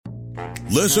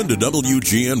Listen to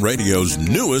WGN Radio's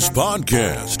newest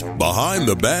podcast, Behind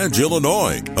the Badge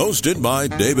Illinois, hosted by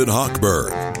David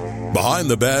Hochberg. Behind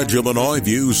the Badge Illinois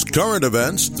views current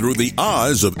events through the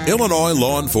eyes of Illinois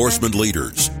law enforcement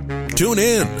leaders. Tune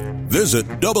in. Visit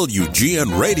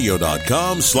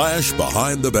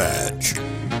WGNRadio.com/Behind the Badge.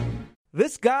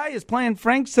 This guy is playing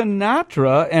Frank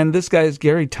Sinatra, and this guy is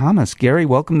Gary Thomas. Gary,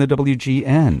 welcome to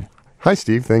WGN. Hi,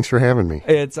 Steve. Thanks for having me.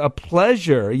 It's a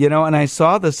pleasure. And I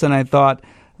saw this and I thought,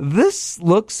 this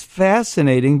looks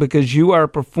fascinating because you are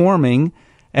performing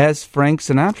as Frank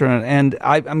Sinatra. And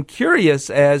I'm curious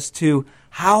as to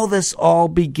how this all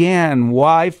began.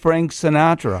 Why Frank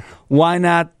Sinatra? Why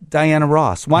not Diana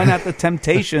Ross? Why not the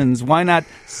Temptations? Why not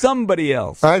somebody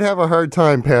else? I'd have a hard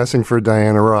time passing for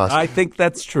Diana Ross. I think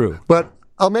that's true. But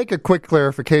I'll make a quick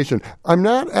clarification. I'm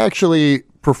not actually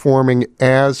performing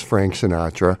as Frank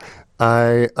Sinatra.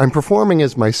 I'm performing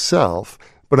as myself,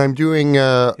 but I'm doing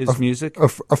his music?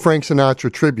 a Frank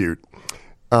Sinatra tribute,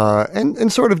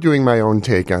 and sort of doing my own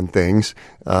take on things.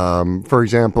 For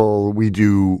example, we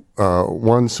do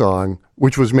one song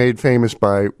which was made famous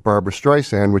by Barbra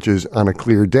Streisand, which is On a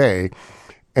Clear Day,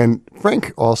 and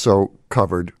Frank also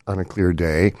covered On a Clear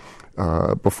Day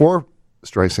before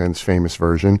Streisand's famous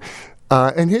version,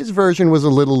 and his version was a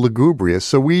little lugubrious,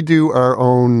 so we do our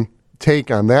own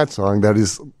take on that song that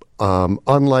is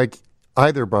unlike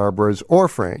either Barbara's or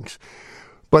Frank's.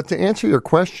 But to answer your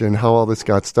question, how all this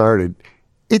got started,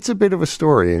 it's a bit of a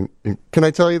story. And can I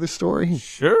tell you the story?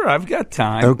 Sure, I've got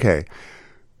time. Okay.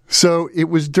 So it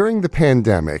was during the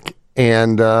pandemic,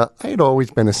 and I had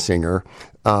always been a singer,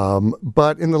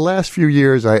 but in the last few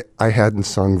years, I hadn't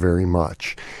sung very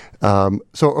much.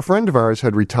 So a friend of ours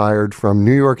had retired from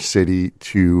New York City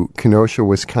to Kenosha,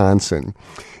 Wisconsin.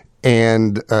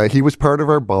 And he was part of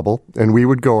our bubble, and we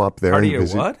would go up there and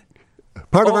visit. What?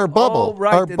 Part of our bubble. Oh,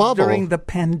 right. Our It's bubble. during the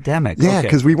pandemic. Yeah,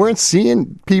 because we weren't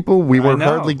seeing people. We were know.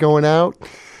 hardly going out.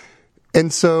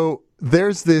 And so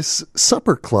there's this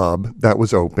supper club that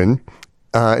was open,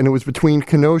 and it was between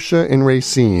Kenosha and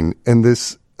Racine. And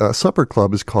this supper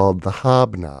club is called the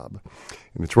Hobnob.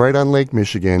 And it's right on Lake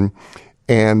Michigan.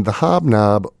 And the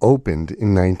Hobnob opened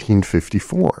in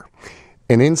 1954.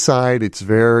 And inside, it's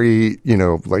very,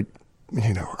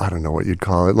 I don't know what you'd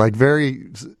call it, like very,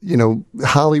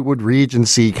 Hollywood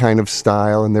Regency kind of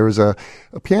style. And there was a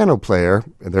piano player,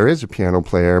 there is a piano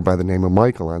player by the name of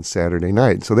Michael on Saturday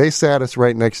night. So they sat us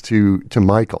right next to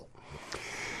Michael.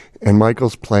 And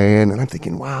Michael's playing, and I'm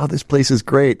thinking, wow, this place is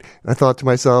great. And I thought to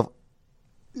myself,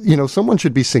 someone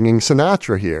should be singing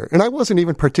Sinatra here. And I wasn't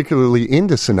even particularly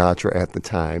into Sinatra at the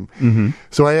time. Mm-hmm.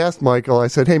 So I asked Michael, I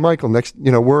said, hey, Michael,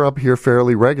 we're up here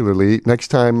fairly regularly. Next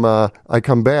time I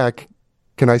come back,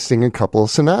 can I sing a couple of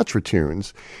Sinatra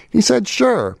tunes? He said,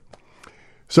 sure.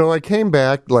 So I came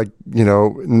back the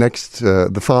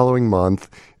following month,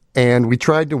 and we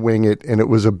tried to wing it, and it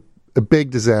was a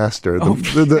big disaster.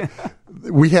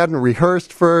 We hadn't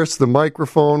rehearsed first. The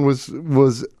microphone was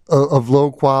of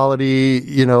low quality.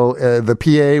 The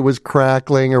PA was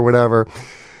crackling or whatever.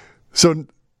 So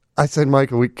I said,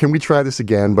 Michael, can we try this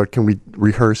again, but can we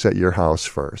rehearse at your house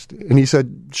first? And he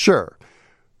said, sure.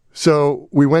 So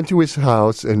we went to his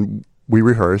house and we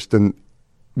rehearsed and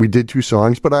we did 2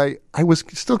 songs, but I was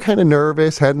still kind of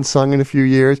nervous, hadn't sung in a few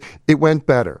years. It went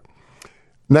better.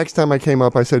 Next time I came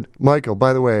up, I said, Michael,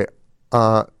 by the way,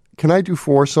 can I do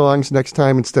 4 songs next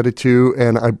time instead of 2?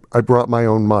 And I brought my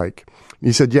own mic.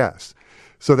 He said, yes.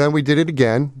 So then we did it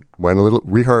again,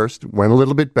 rehearsed, went a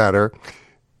little bit better.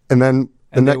 And then...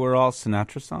 And they were all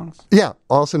Sinatra songs? Yeah,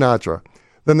 all Sinatra.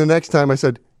 Then the next time I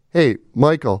said, hey,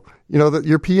 Michael,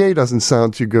 your PA doesn't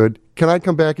sound too good. Can I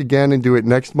come back again and do it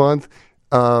next month?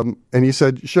 And he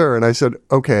said, sure. And I said,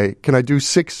 okay, can I do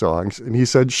 6 songs? And he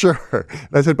said, sure. And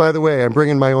I said, by the way, I'm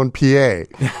bringing my own PA.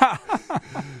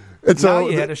 And so now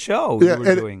you had a show you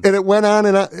were doing. And it went on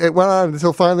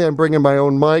until finally I'm bringing my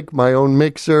own mic, my own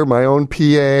mixer, my own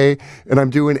PA, and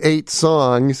I'm doing 8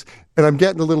 songs, and I'm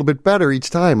getting a little bit better each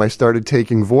time. I started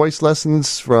taking voice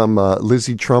lessons from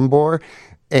Lizzie Trumbore,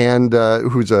 and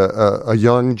who's a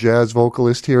young jazz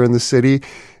vocalist here in the city.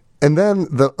 And then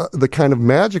the kind of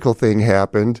magical thing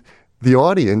happened. The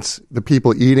audience, the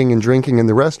people eating and drinking in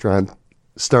the restaurant,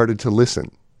 started to listen.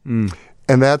 Mm.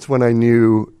 And that's when I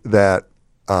knew that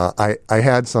I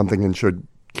had something and should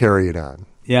carry it on.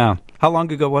 Yeah. How long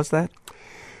ago was that?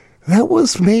 That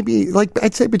was maybe,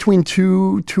 I'd say between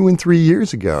 2 and 3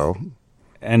 years ago.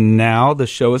 And now the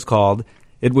show is called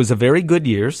It Was a Very Good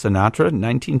Year, Sinatra,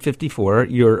 1954.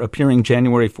 You're appearing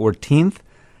January 14th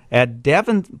at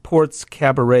Davenport's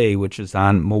Cabaret, which is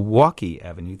on Milwaukee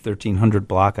Avenue, 1300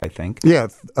 block, I think. Yeah,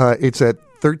 it's at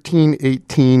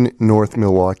 1318 North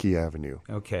Milwaukee Avenue.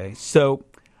 Okay. So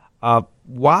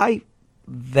why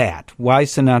that? Why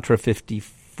Sinatra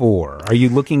 54? Are you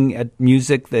looking at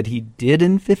music that he did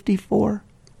in 54?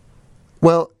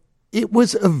 Well, it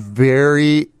was a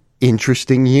very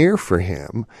interesting year for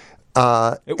him.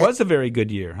 It was a very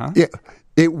good year, huh? Yeah,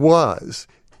 it was.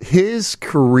 His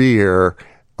career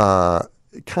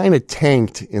kind of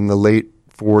tanked in the late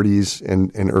 40s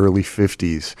and early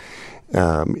 50s.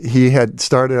 He had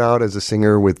started out as a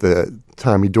singer with the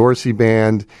Tommy Dorsey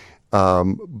Band,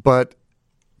 but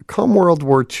come World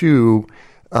War II,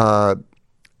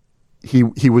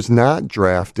 he was not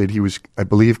drafted. He was, I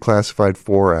believe, classified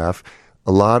 4F.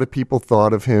 A lot of people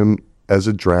thought of him as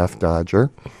a draft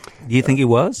dodger. Do you think he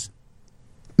was?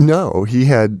 No, he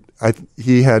had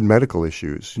medical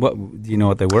issues. What do you know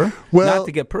what they were? Well, not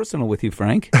to get personal with you,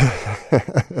 Frank.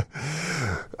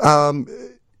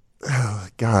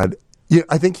 God, yeah,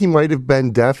 I think he might have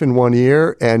been deaf in one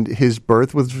ear, and his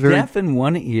birth was very deaf in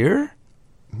one ear.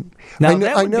 Now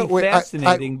that would be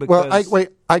fascinating.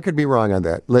 I could be wrong on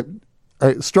that.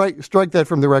 Strike that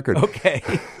from the record. Okay,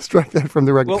 strike that from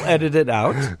the record. We'll edit it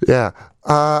out. Yeah,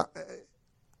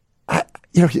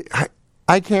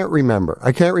 I can't remember.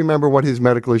 I can't remember what his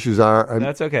medical issues are.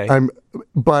 That's okay.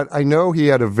 But I know he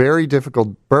had a very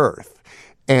difficult birth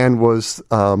and was.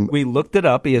 We looked it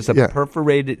up. He has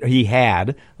perforated. He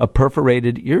had a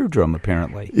perforated eardrum,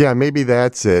 apparently. Yeah, maybe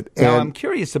that's it. Now I'm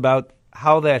curious about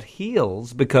how that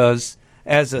heals, because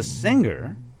as a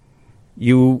singer,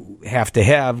 you have to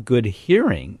have good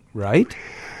hearing, right?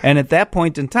 And at that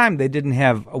point in time, they didn't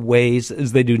have ways,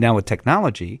 as they do now with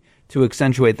technology, to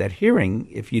accentuate that hearing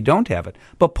if you don't have it.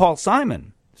 But Paul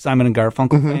Simon and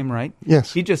Garfunkel fame, right?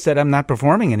 Yes. He just said, I'm not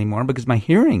performing anymore because my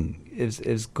hearing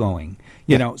is going.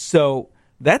 You know, so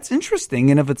that's interesting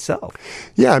in of itself.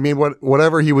 Yeah, I mean,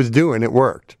 whatever he was doing, it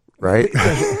worked, right?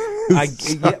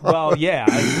 As a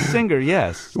singer,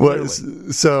 yes.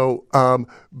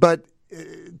 But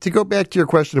to go back to your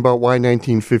question about why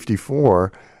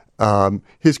 1954,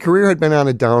 his career had been on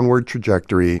a downward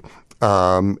trajectory,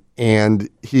 and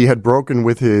he had broken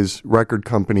with his record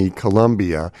company,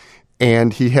 Columbia,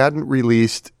 and he hadn't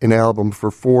released an album for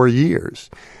 4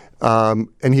 years.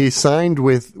 And he signed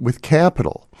with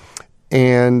Capitol.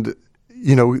 And,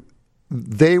 you know,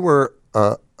 they were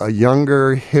a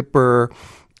younger, hipper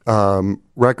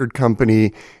record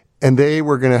company, and they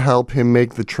were going to help him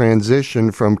make the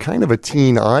transition from kind of a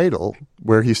teen idol,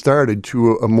 where he started,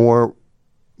 to a more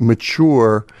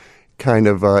mature kind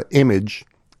of image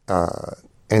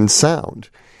and sound.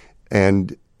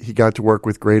 And he got to work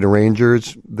with great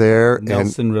arrangers there.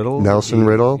 Nelson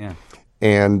Riddle. Yeah.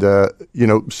 And,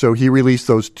 so he released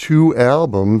those 2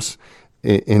 albums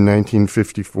in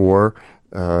 1954,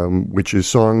 which is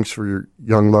Songs for Your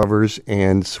Young Lovers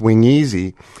and Swing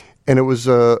Easy. And it was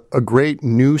a great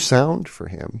new sound for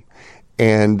him.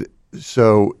 And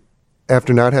so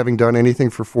after not having done anything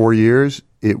for 4 years,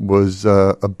 it was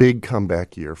a big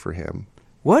comeback year for him.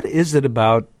 What is it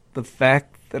about the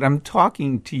fact that I'm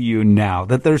talking to you now,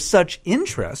 that there's such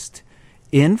interest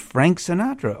in Frank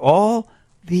Sinatra all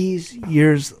these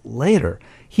years later?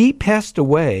 He passed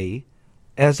away,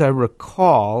 as I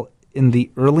recall, in the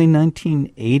early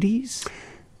 1980s?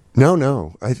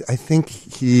 No. I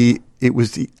think it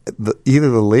was either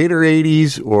the later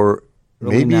 80s or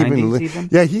early maybe 90s even?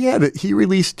 Yeah, he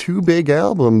released 2 big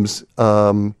albums.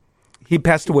 He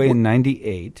passed away in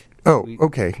 98. Oh,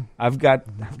 okay. I've got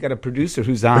a producer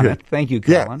who's on it. Thank you,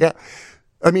 Colin. Yeah.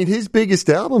 I mean, his biggest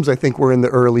albums, I think, were in the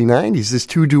early 90s. His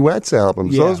 2 duets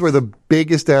albums. Yes. Those were the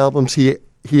biggest albums he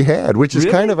had, which is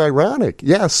kind of ironic.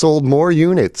 Yeah, sold more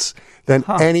units than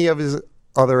any of his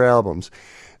other albums.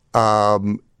 He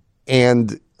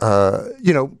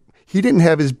didn't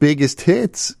have his biggest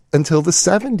hits until the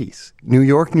 70s. New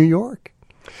York, New York.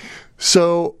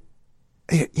 So,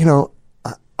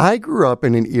 I grew up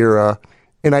in an era,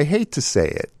 and I hate to say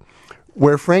it,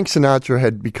 where Frank Sinatra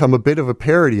had become a bit of a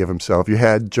parody of himself. You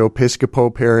had Joe Piscopo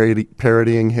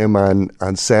parodying him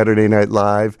on Saturday Night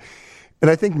Live. And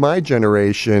I think my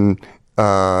generation,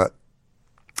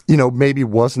 maybe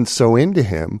wasn't so into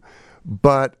him.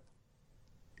 But,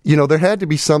 there had to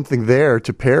be something there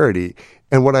to parody.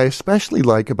 And what I especially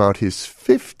like about his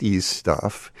 50s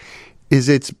stuff is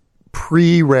it's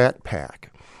pre-Rat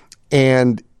Pack.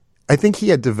 And I think he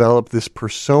had developed this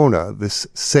persona, this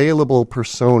saleable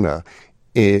persona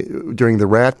during the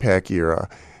Rat Pack era,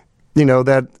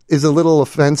 that is a little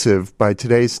offensive by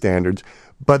today's standards.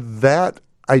 But that,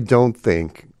 I don't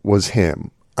think, was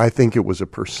him. I think it was a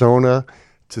persona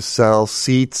to sell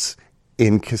seats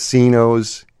in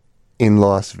casinos in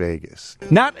Las Vegas.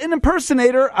 Not an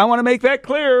impersonator. I want to make that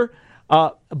clear.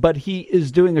 But he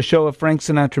is doing a show of Frank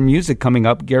Sinatra music coming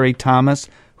up. Gary Thomas,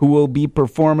 who will be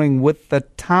performing with the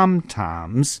Tom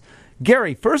Toms.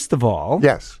 Gary, first of all,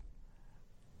 Yes.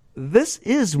 this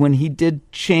is when he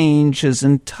did change his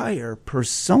entire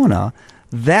persona.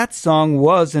 That song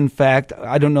was, in fact,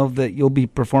 I don't know that you'll be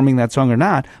performing that song or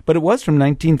not, but it was from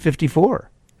 1954.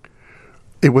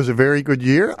 It was a very good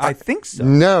year? I think so.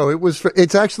 No,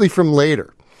 it's actually from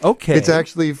later. Okay. It's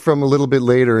actually from a little bit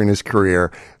later in his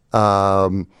career.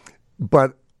 But,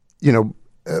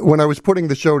 when I was putting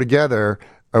the show together,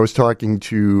 I was talking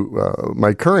to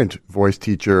my current voice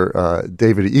teacher,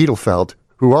 David Edelfelt,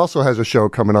 who also has a show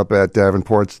coming up at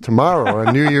Davenport's tomorrow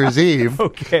on New Year's Eve.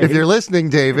 Okay. If you're listening,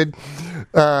 David.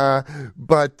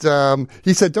 But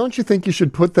he said, don't you think you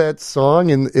should put that song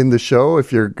in the show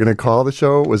if you're going to call the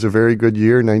show? It was a very good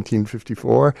year,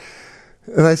 1954.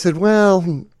 And I said,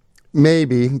 well,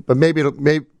 maybe, but maybe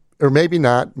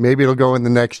not. Maybe it'll go in the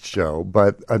next show.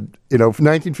 But, for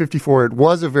 1954, it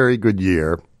was a very good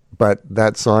year. But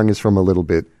that song is from a little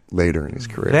bit later in his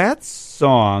career. That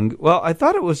song, well, I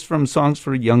thought it was from Songs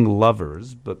for Young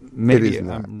Lovers, but maybe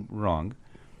I'm wrong.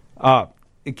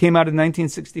 It came out in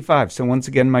 1965. So once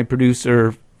again, my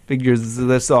producer figures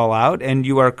this all out, and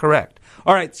you are correct.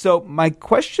 All right, so my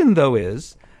question, though,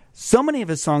 is so many of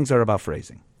his songs are about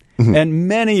phrasing, and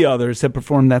many others have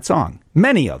performed that song.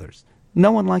 Many others.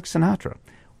 No one likes Sinatra.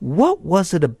 What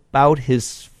was it about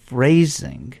his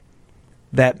phrasing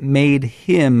that made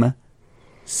him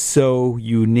so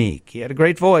unique? He had a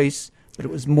great voice, but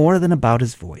it was more than about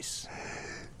his voice.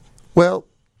 Well,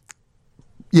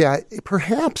 yeah,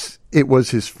 perhaps it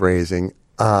was his phrasing.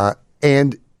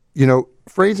 And,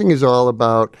 phrasing is all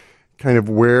about kind of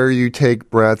where you take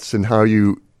breaths and how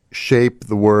you shape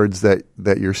the words that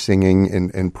you're singing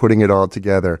and putting it all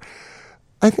together.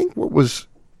 I think what was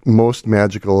most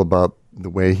magical about the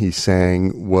way he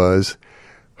sang was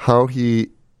how he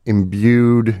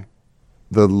imbued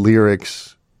the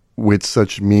lyrics with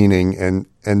such meaning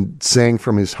and sang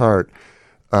from his heart.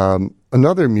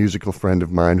 Another musical friend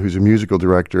of mine who's a musical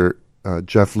director,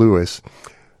 Jeff Lewis,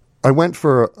 I went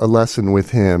for a lesson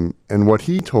with him, and what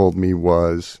he told me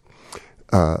was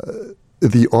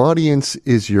the audience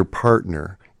is your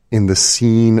partner in the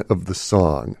scene of the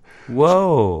song.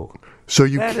 Whoa. So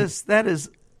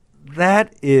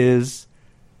that is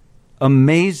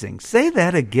amazing. Say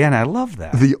that again. I love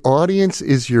that. The audience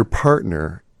is your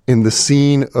partner in the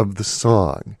scene of the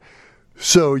song.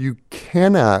 So you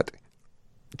cannot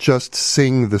just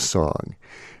sing the song.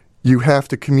 You have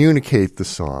to communicate the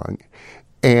song.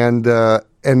 And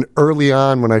early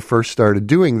on, when I first started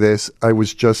doing this, I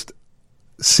was just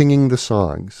singing the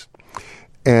songs.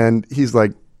 And he's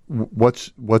like,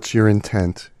 what's your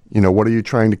intent? What are you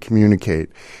trying to communicate?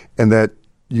 And that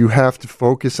you have to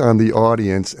focus on the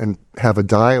audience and have a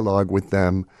dialogue with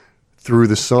them through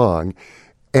the song.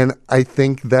 And I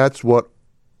think that's what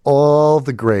all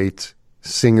the great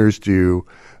singers do.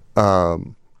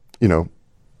 Frank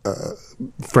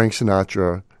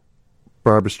Sinatra,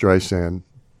 Barbra Streisand,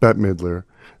 Bette Midler,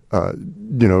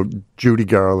 Judy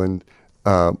Garland,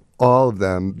 all of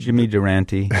them. Jimmy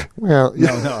Durante. Well,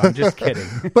 no, I'm just kidding.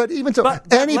 But even so,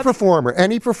 any performer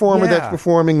that's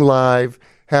performing live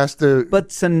has to. But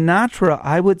Sinatra,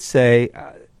 I would say,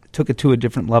 took it to a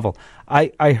different level.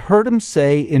 I heard him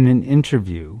say in an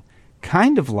interview,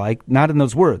 kind of like, not in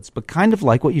those words, but kind of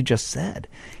like what you just said.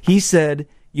 He said,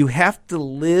 you have to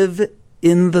live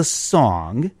in the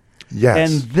song. Yes.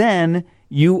 And then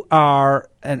you are,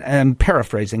 and I'm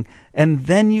paraphrasing, and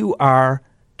then you are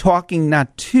talking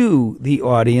not to the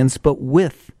audience, but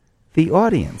with the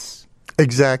audience.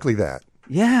 Exactly that.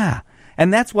 Yeah.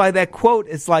 And that's why that quote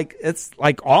is it's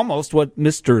like almost what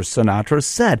Mr. Sinatra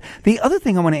said. The other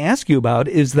thing I want to ask you about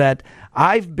is that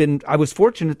I was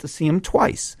fortunate to see him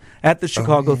twice at the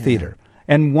Chicago Theater.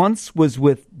 And once was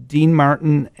with Dean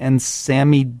Martin and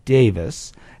Sammy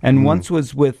Davis, and once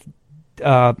was with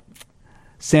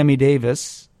Sammy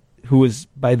Davis, who was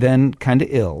by then kind of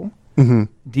ill. Mm-hmm.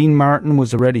 Dean Martin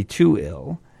was already too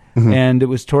ill. Mm-hmm. And it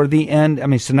was toward the end. I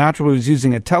mean, Sinatra was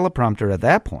using a teleprompter at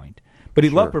that point. But he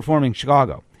loved performing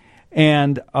Chicago.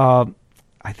 And I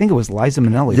think it was Liza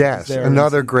Minnelli. Yes,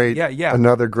 another great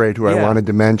who I wanted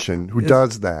to mention, who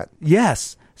does that.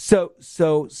 Yes. So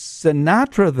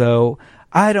Sinatra, though,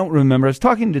 I don't remember. I was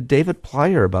talking to David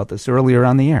Plyer about this earlier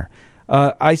on the air.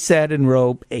 I sat in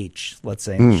row H, let's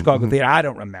say, in the Chicago Theater. I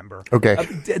don't remember. Okay.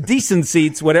 Decent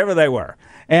seats, whatever they were.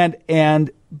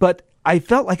 But I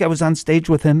felt like I was on stage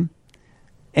with him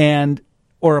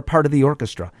or a part of the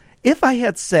orchestra. If I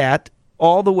had sat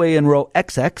all the way in row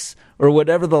XX, or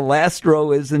whatever the last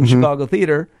row is in Chicago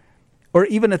Theater, or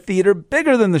even a theater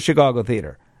bigger than the Chicago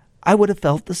Theater, I would have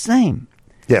felt the same.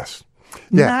 Yes.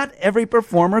 Yeah. Not every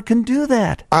performer can do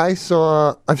that. I've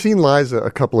seen Liza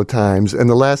a couple of times, and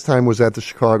the last time was at the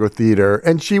Chicago Theater,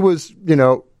 and she was,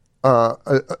 her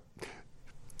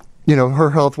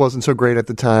health wasn't so great at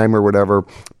the time or whatever,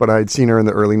 but I had seen her in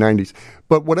the early 90s.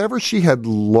 But whatever she had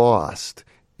lost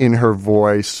in her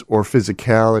voice or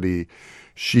physicality,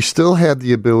 she still had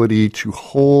the ability to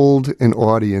hold an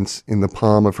audience in the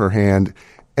palm of her hand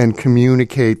and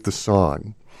communicate the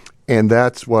song. And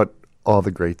that's what all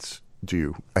the greats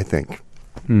do, I think.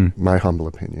 My humble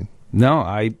opinion. No,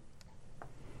 I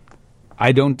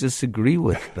don't disagree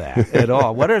with that at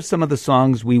all. What are some of the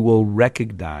songs we will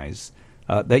recognize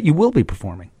that you will be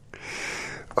performing?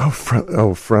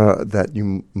 That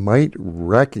you might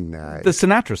recognize. The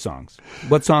Sinatra songs.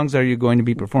 What songs are you going to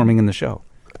be performing in the show?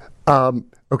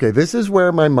 Okay, this is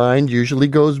where my mind usually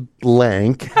goes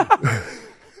blank.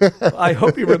 I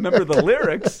hope you remember the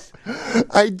lyrics.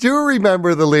 I do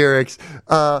remember the lyrics.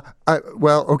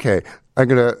 Okay. I'm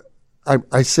going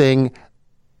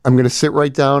to sit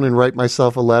right down and write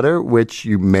myself a letter, which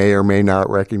you may or may not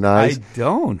recognize. I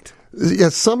don't. Yeah,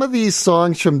 some of these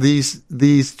songs from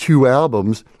these two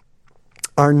albums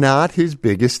are not his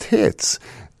biggest hits.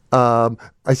 I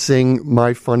sing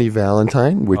My Funny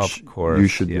Valentine, which you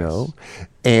should know.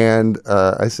 And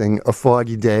I sing A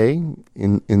Foggy Day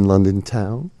in London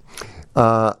Town.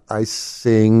 I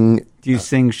sing... Do you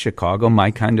sing Chicago,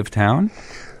 My Kind of Town?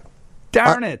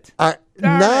 Darn it!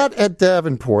 Not at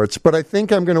Davenport's, but I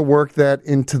think I'm going to work that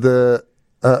into the...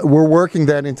 we're working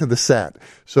that into the set.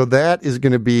 So that is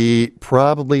going to be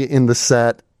probably in the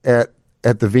set at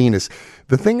the Venus.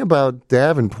 The thing about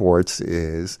Davenport's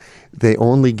is they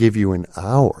only give you an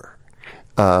hour.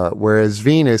 Whereas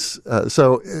Venus, at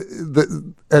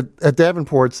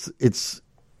Davenport's, it's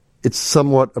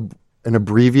somewhat an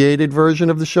abbreviated version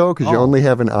of the show because you only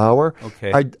have an hour.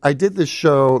 Okay. I did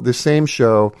the same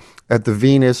show at the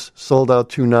Venus, sold out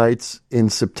 2 nights in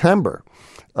September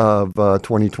of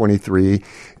 2023,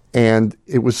 and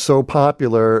it was so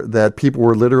popular that people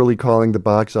were literally calling the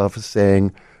box office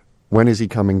saying, "When is he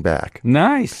coming back?"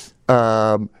 Nice.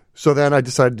 So then I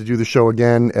decided to do the show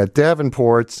again at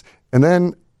Davenport's, and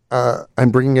then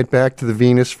I'm bringing it back to the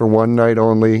Venus for 1 night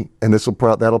only, and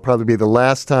that'll probably be the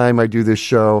last time I do this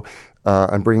show.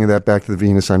 I'm bringing that back to the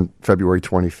Venus on February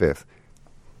 25th.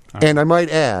 And I might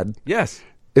add, yes,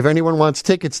 if anyone wants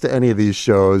tickets to any of these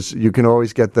shows, you can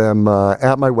always get them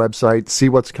at my website, see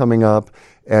what's coming up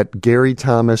at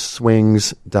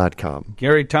GaryThomasSwings.com.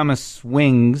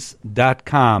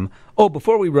 GaryThomasSwings.com. Oh,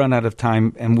 before we run out of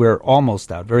time, and we're almost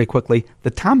out, very quickly, the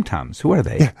Tom Toms, who are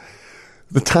they? Yeah.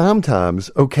 The Tom Toms,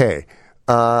 okay.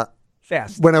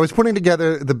 Fast. When I was putting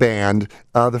together the band,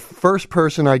 the first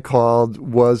person I called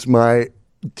was my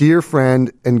dear friend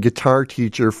and guitar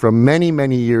teacher from many,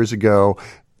 many years ago,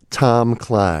 Tom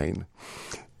Klein.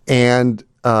 And,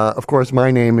 of course,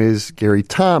 my name is Gary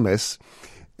Thomas.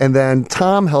 And then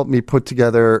Tom helped me put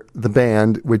together the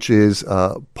band, which is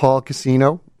Paul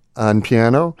Casino on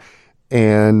piano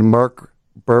and Mark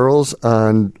Burles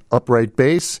on upright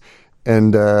bass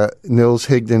and Nils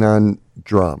Higdon on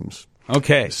drums.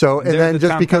 Okay. So, and then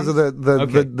just because of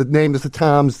the name is the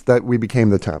Toms, that we became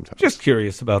the Tom Toms. Just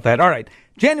curious about that. All right.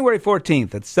 January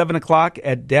 14th at 7 o'clock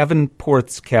at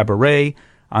Davenport's Cabaret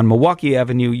on Milwaukee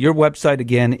Avenue. Your website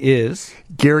again is?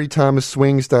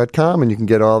 GaryThomasSwings.com, and you can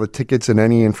get all the tickets and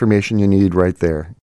any information you need right there.